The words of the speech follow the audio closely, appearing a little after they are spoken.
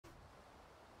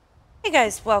Hey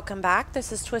guys, welcome back.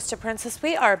 This is Twisted Princess.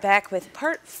 We are back with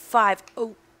part 5.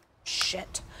 Oh,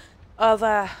 shit. Of,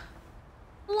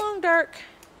 Long Dark.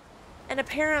 And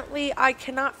apparently I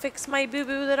cannot fix my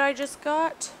boo-boo that I just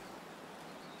got.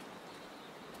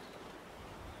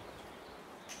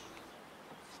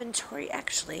 Inventory,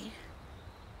 actually.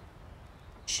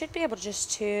 Should be able just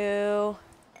to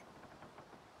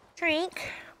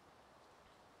drink.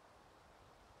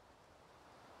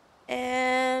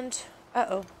 And,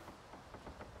 uh-oh.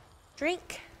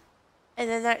 Drink. And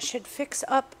then that should fix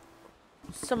up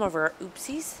some of our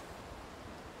oopsies.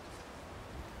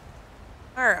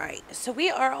 Alright, so we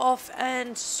are off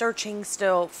and searching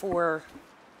still for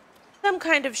some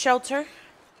kind of shelter.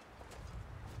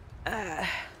 I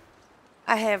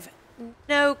have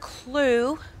no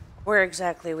clue where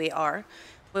exactly we are.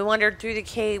 We wandered through the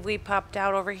cave, we popped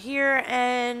out over here,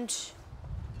 and...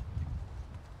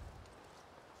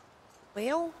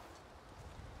 well...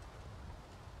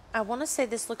 I want to say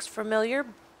this looks familiar,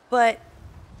 but...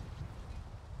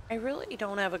 I really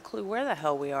don't have a clue where the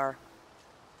hell we are.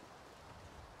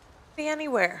 Be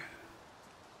anywhere.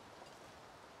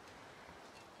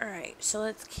 Alright, so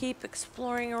let's keep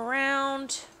exploring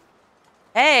around.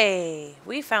 Hey!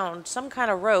 We found some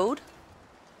kind of road.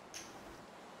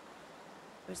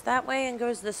 Goes that way and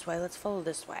goes this way. Let's follow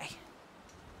this way.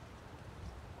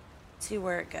 See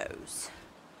where it goes.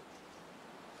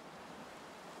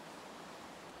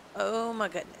 Oh my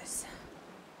goodness.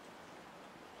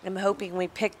 I'm hoping we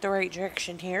picked the right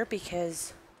direction here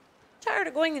because I'm tired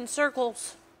of going in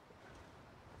circles.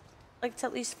 I'd like to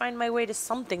at least find my way to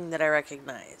something that I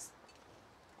recognize.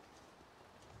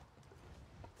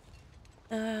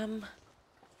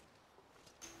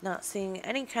 Not seeing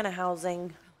any kind of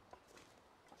housing.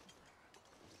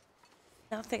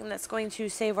 Nothing that's going to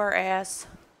save our ass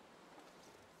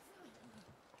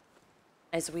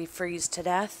as we freeze to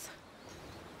death.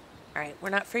 Alright, we're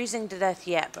not freezing to death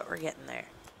yet, but we're getting there.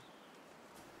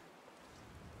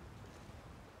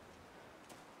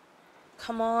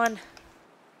 Come on.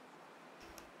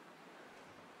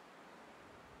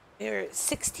 We're at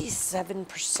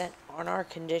 67% on our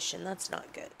condition. That's not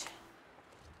good.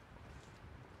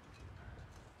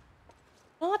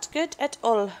 Not good at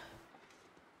all.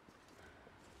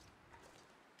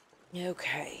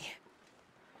 Okay.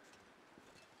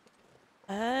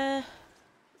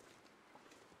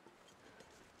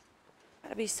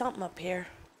 Gotta be something up here.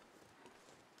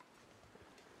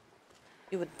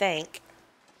 You would think.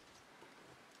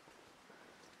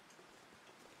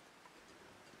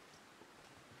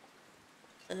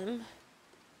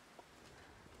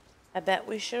 I bet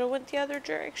we should have went the other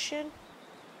direction.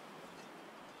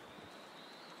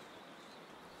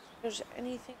 Is there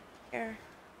anything here?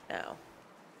 No.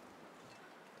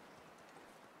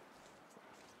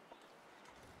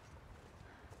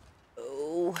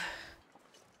 Oh.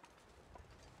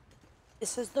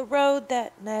 This is the road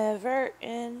that never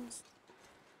ends.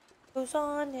 Goes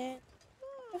on and...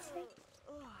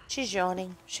 she's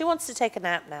yawning. She wants to take a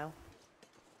nap now.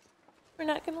 We're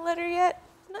not gonna let her yet.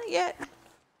 Not yet.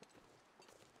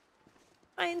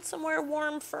 Find somewhere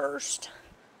warm first.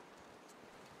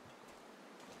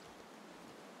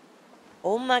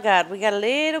 Oh my god, we got a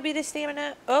little bit of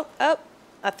stamina. Oh, oh.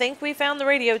 I think we found the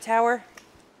radio tower.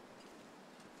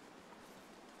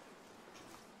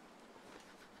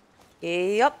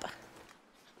 Yup.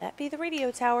 That be the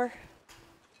radio tower.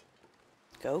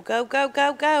 Go, go, go,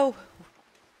 go, go.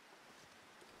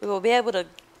 We will be able to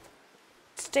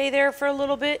stay there for a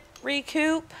little bit,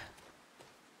 recoup.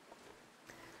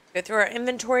 Go through our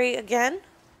inventory again.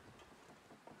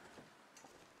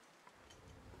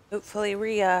 Hopefully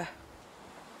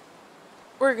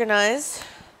organize.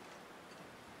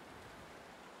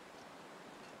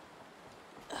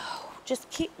 Oh, just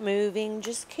keep moving,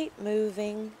 just keep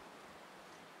moving.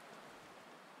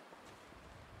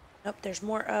 Nope, there's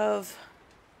more of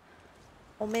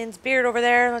old man's beard over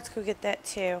there. Let's go get that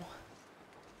too.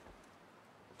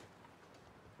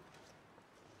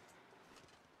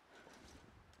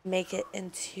 Make it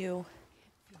into...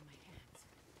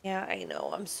 yeah, I know.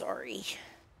 I'm sorry.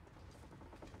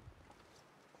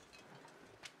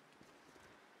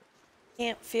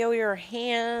 Can't feel your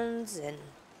hands, and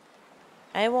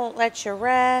I won't let you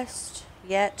rest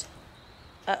yet.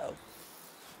 Uh-oh.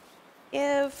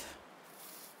 Give.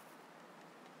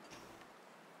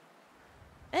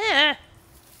 Ah.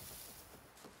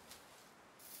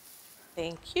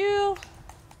 Thank you.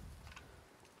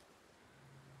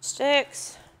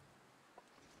 Sticks.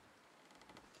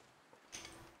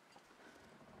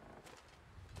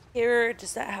 Here,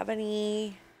 does that have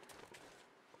any...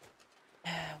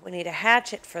 we need a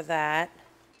hatchet for that.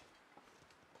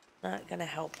 Not gonna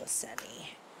help us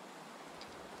any.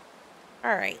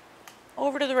 Alright.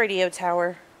 Over to the radio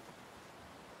tower.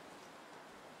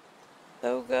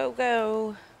 Go, go,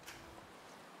 go.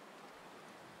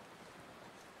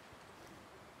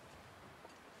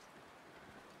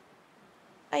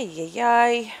 Ay, ay,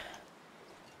 ay.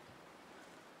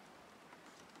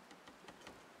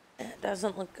 It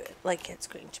doesn't look good, like it's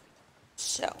going to be.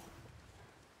 So,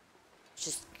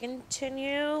 just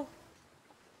continue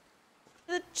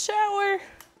the tower.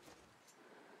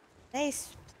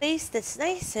 Nice place that's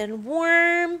nice and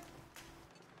warm.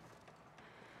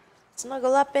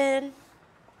 Snuggle up in.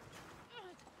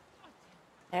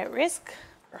 At risk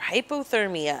for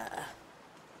hypothermia.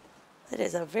 It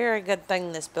is a very good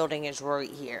thing this building is right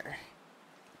here.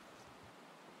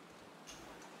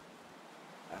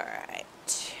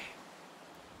 Alright.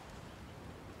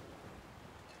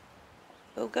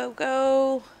 Go, go,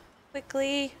 go.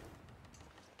 Quickly.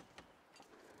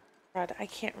 God, I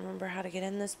can't remember how to get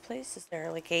in this place. Is there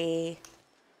like a...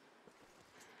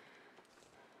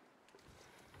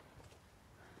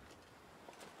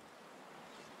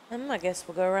 I guess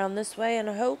we'll go around this way and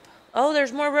I hope. Oh,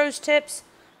 there's more rose tips.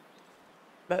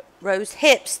 But rose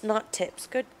hips, not tips.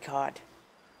 Good God.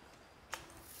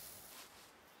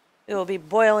 We will be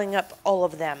boiling up all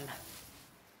of them.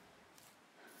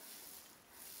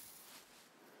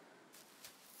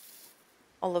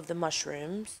 All of the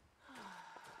mushrooms.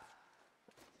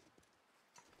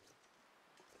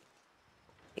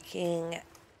 Picking,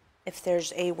 if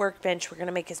there's a workbench, we're going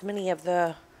to make as many of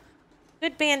the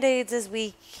good band-aids as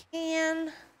we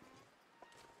can.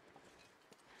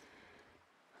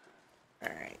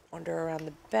 Alright, wander around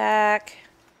the back.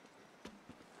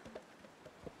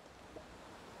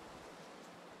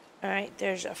 Alright,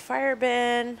 there's a fire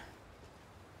bin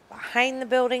behind the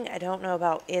building. I don't know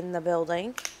about in the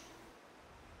building.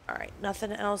 Alright,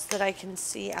 nothing else that I can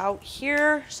see out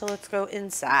here, so let's go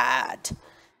inside.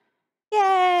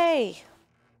 Yay!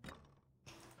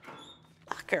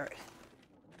 Locker.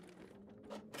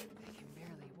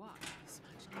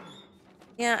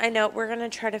 Yeah, I know. We're going to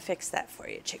try to fix that for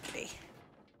you, chickadee.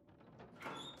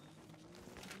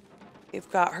 We've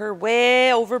got her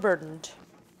way overburdened.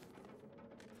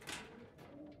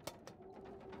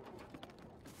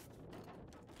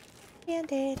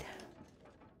 Band-aid.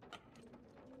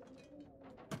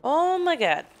 Oh my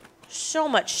God. So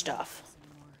much stuff.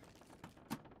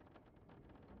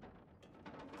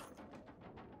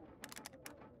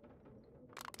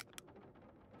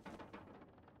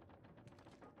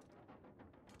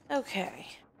 Okay.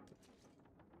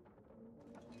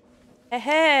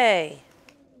 Hey!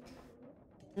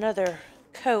 Another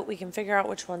coat. We can figure out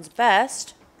which one's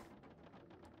best.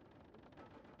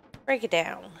 Break it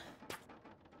down.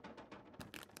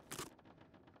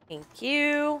 Thank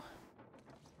you.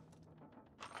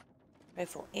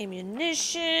 Rifle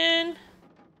ammunition.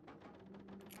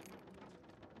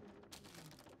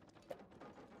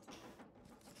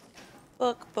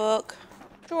 Book.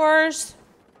 Drawers.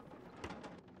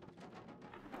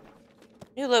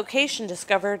 New location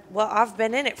discovered. Well, I've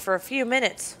been in it for a few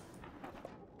minutes.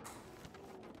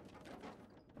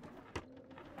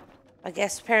 I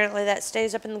guess apparently that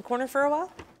stays up in the corner for a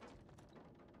while.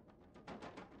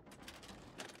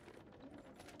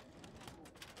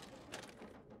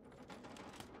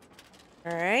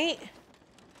 Alright.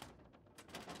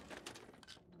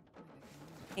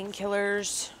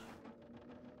 Painkillers.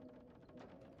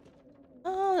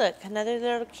 Oh, look, another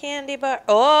little candy bar.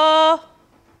 Oh!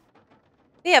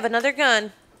 We have another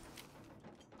gun.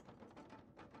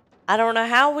 I don't know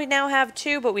how we now have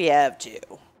two, but we have two.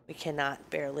 We cannot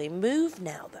barely move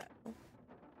now, though.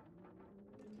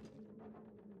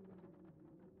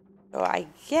 So I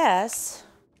guess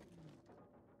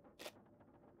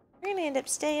we're going to end up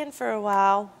staying for a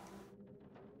while.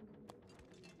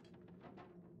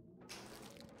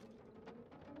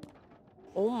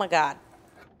 Oh my God.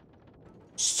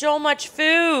 So much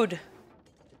food.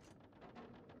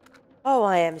 Oh,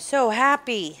 I am so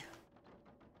happy.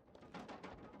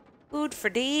 Food for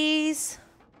days.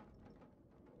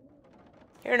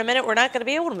 Here in a minute, we're not going to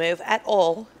be able to move at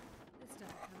all.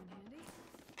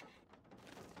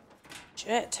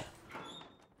 Shit.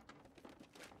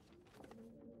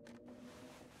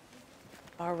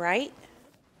 All right.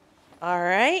 All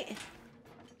right.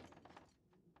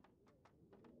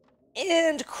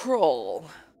 And crawl.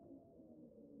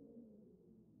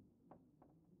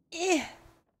 Eh.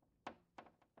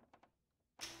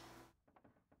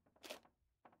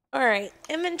 All right,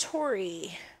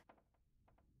 inventory.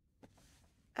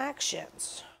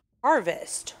 Actions.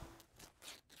 Harvest.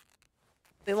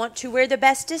 We want to wear the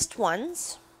bestest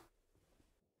ones.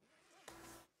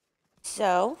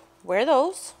 So, wear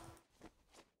those.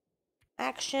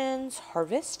 Actions,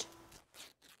 harvest.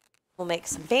 We'll make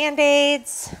some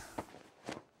band-aids.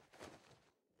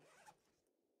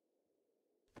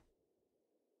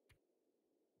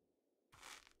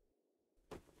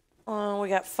 We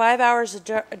got 5 hours of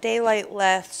daylight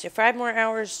left, so 5 more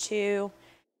hours to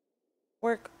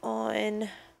work on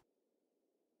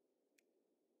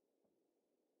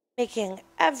making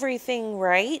everything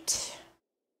right.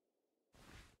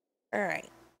 All right.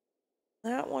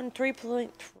 That one,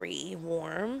 3.3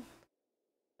 warm.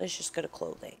 Let's just go to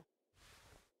clothing.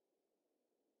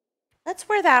 Let's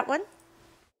wear that one.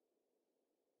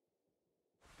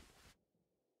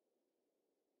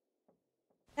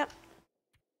 Yep.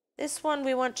 This one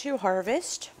we want to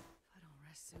harvest. If I don't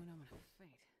rest soon, I'm gonna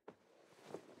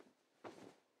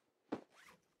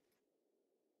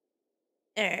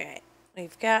faint. Alright.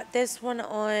 We've got this one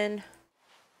on.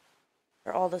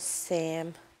 They're all the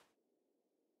same.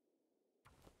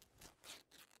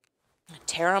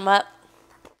 Tear them up.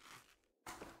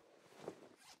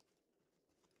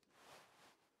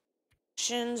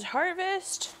 Actions,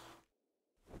 harvest.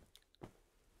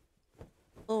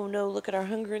 Oh no, look at our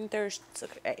hunger and thirst. It's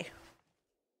okay.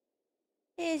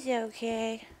 It's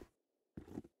okay.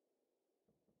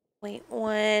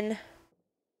 0.1.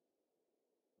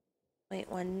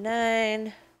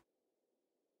 0.19.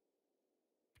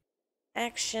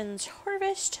 Actions,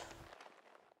 harvest.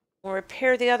 We'll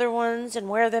repair the other ones and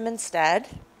wear them instead.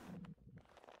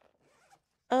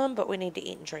 But we need to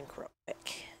eat and drink real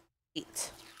quick.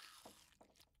 Eat.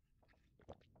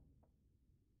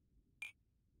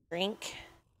 Drink.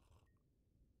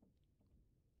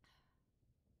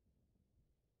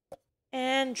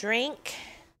 And drink.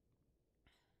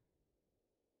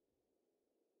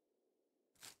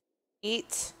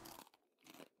 Eat.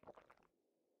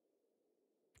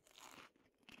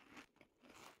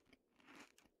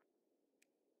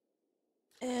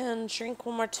 And drink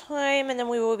one more time, and then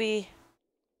we will be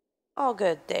all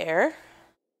good there.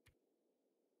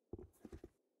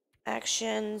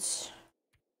 Actions.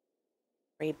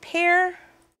 Repair.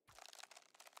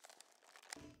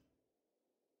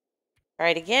 Try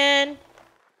it again.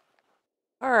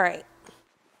 All right.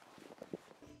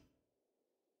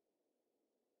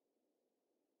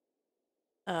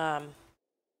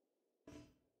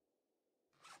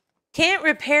 Can't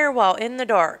repair while in the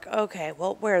dark. Okay,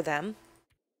 well, wear them.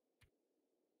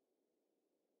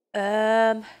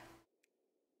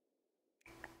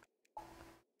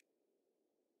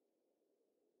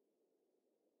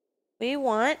 We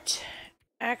want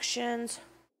actions,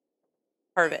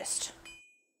 harvest.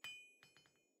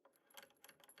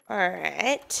 All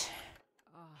right.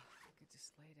 Oh, I could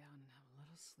just lay down and have a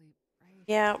little sleep, right?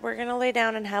 Yeah, we're gonna lay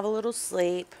down and have a little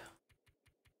sleep.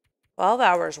 12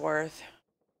 hours worth.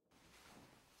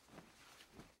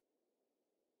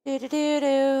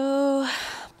 Do-do-do-do.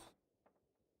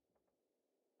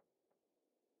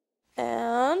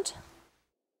 And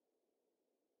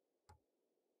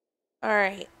all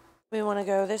right, we want to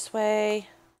go this way.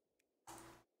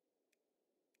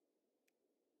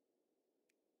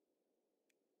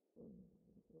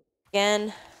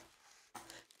 Again.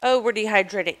 Oh, we're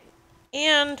dehydrated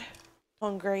and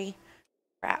hungry.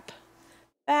 Crap.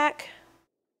 Back.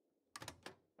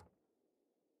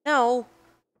 No.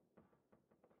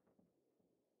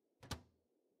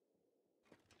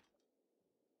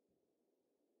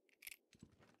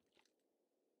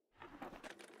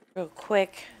 Real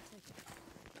quick.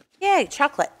 Yay,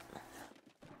 chocolate.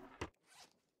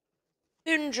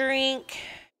 Food and drink.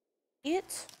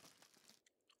 Eat.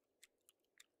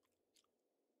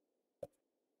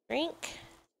 Drink.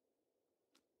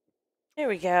 There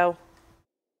we go.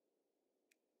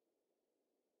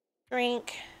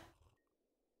 Drink.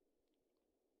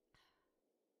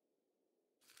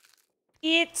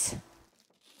 Eat.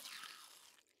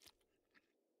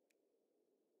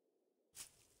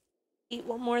 Eat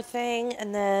one more thing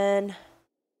and then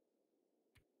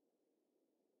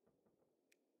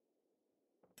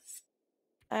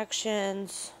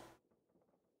actions.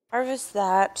 Harvest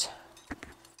that.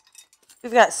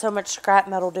 We've got so much scrap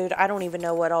metal, dude. I don't even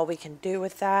know what all we can do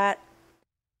with that.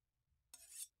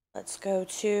 Let's go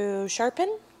to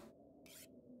sharpen.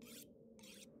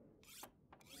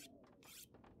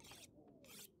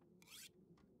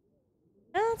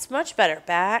 That's much better.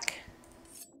 Back.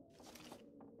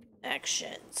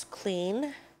 Actions.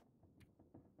 Clean.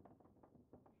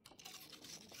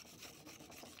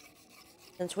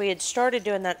 Since we had started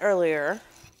doing that earlier,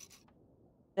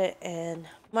 put it in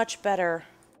much better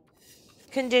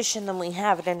condition than we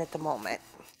have it in at the moment.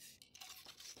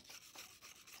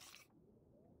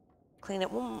 Clean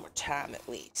it one more time at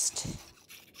least.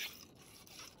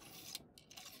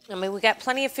 I mean, we got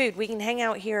plenty of food. We can hang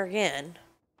out here again.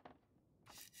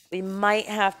 We might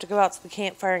have to go out to the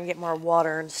campfire and get more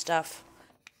water and stuff.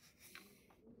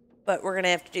 But we're going to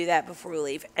have to do that before we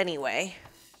leave anyway.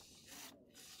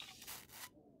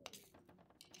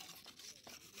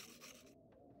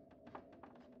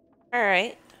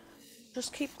 Alright.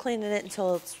 Just keep cleaning it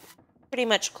until it's pretty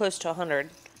much close to 100.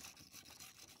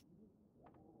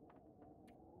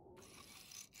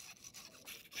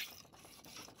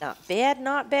 Not bad,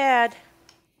 not bad.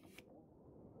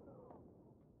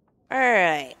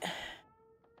 Alright.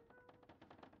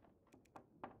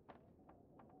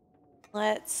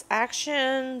 Let's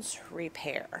actions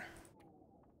repair.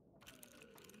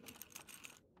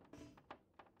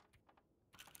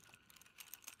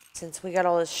 Since we got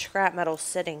all this scrap metal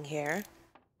sitting here.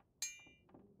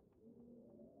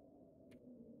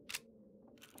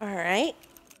 Alright.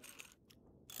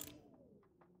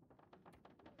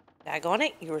 Daggone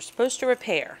it, you were supposed to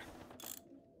repair.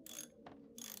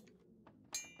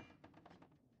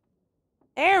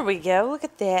 There we go, look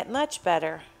at that, much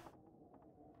better.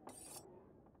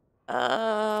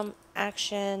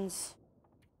 Actions.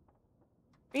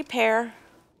 Repair.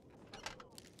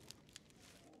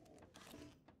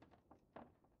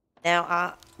 Now,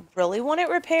 I really want it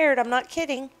repaired, I'm not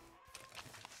kidding.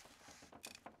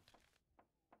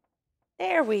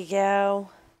 There we go.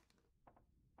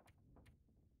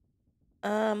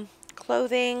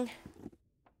 Clothing.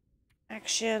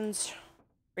 Actions.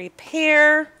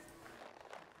 Repair.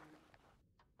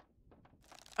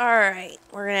 Alright,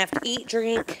 we're gonna have to eat,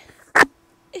 drink.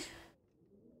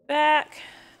 Back.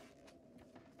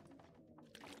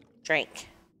 Drink.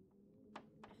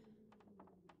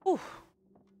 Ooh.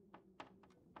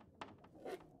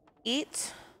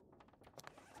 Eat.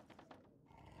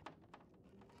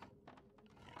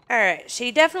 Alright, so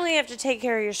you definitely have to take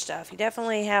care of your stuff. You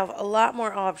definitely have a lot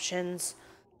more options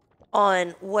on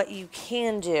what you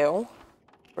can do,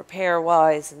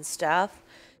 repair-wise and stuff.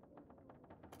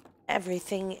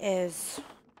 Everything is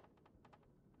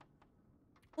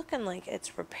looking like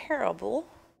it's repairable.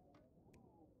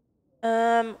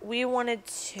 We wanted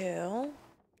to...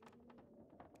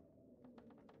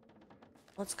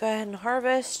 Let's go ahead and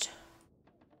harvest.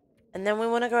 And then we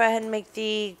want to go ahead and make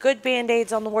the good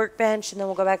band-aids on the workbench, and then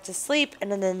we'll go back to sleep.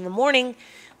 And then in the morning,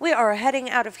 we are heading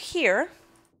out of here.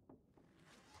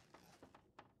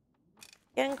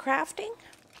 Again, crafting.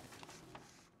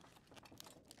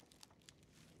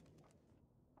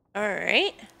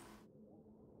 Alright.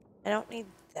 I don't need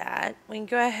that. We can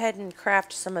go ahead and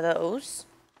craft some of those.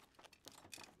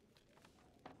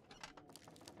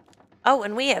 Oh,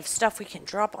 and we have stuff we can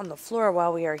drop on the floor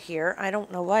while we are here. I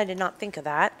don't know why I did not think of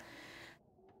that.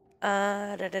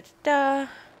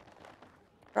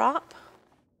 Drop.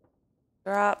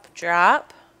 Drop,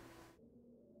 drop.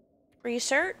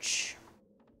 Research.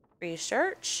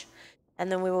 Research.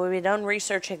 And then we will be done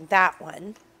researching that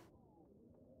one.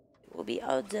 We'll be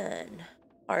all done.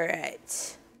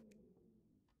 Alright.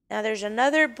 Now there's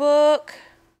another book.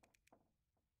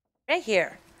 Right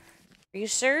here.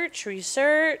 Research,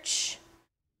 research.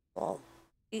 Well,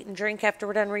 eat and drink after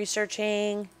we're done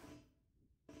researching.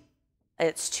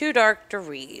 It's too dark to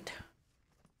read.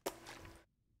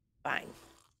 Fine.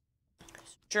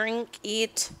 Drink,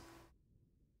 eat.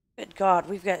 Good God,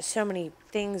 we've got so many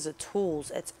things of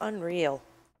tools. It's unreal.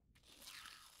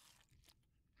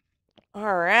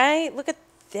 Alright, look at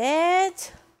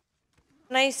that.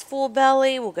 Nice full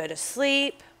belly. We'll go to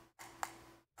sleep.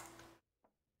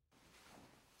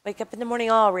 Wake up in the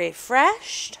morning all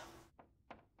refreshed.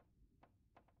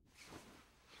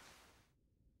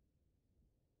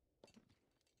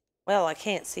 Well, I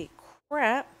can't see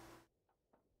crap.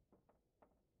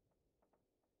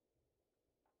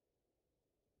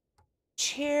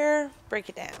 Chair, break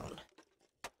it down.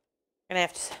 Gonna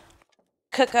have to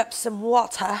cook up some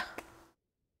water.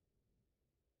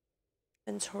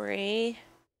 Inventory.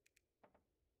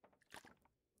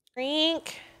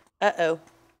 Drink. Uh-oh.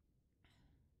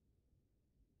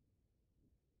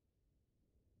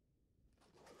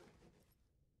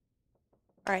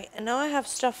 Alright, and now I have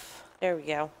stuff. There we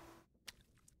go.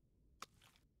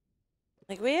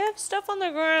 Like, we have stuff on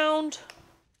the ground.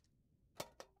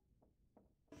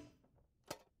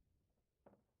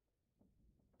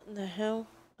 What the hell?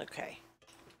 Okay.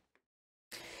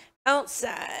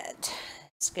 Outside.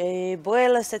 Let's go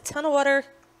boil us a ton of water.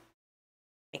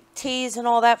 Make teas and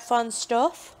all that fun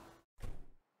stuff.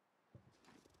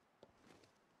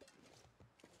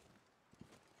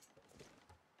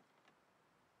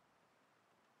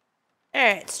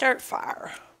 Alright, start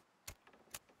fire.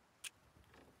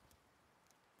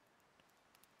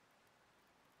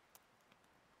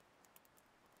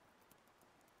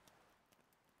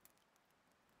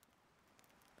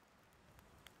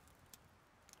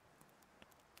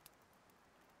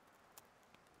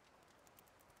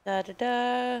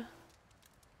 Da-da-da.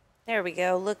 There we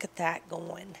go. Look at that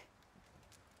going.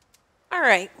 All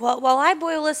right. Well, while I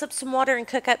boil this up some water and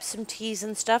cook up some teas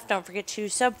and stuff, don't forget to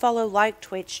sub, follow, like,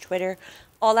 Twitch, Twitter,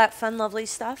 all that fun, lovely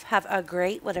stuff. Have a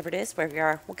great, whatever it is, wherever you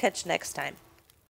are. We'll catch you next time.